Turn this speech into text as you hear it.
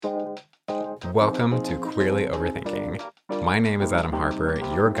Welcome to Queerly Overthinking. My name is Adam Harper,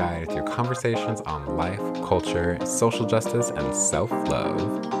 your guide through conversations on life, culture, social justice, and self-love.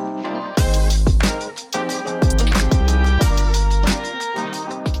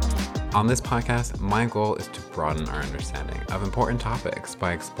 On this podcast, my goal is to broaden our understanding of important topics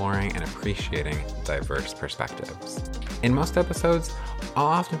by exploring and appreciating diverse perspectives. In most episodes, I'll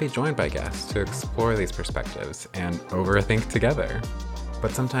often be joined by guests to explore these perspectives and overthink together.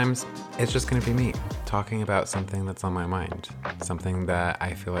 But sometimes it's just going to be me talking about something that's on my mind, something that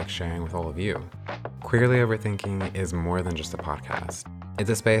I feel like sharing with all of you. Queerly Overthinking is more than just a podcast. It's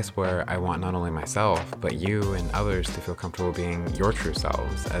a space where I want not only myself, but you and others to feel comfortable being your true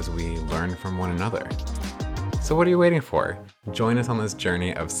selves as we learn from one another. So what are you waiting for? Join us on this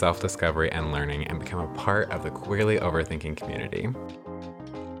journey of self-discovery and learning and become a part of the Queerly Overthinking community.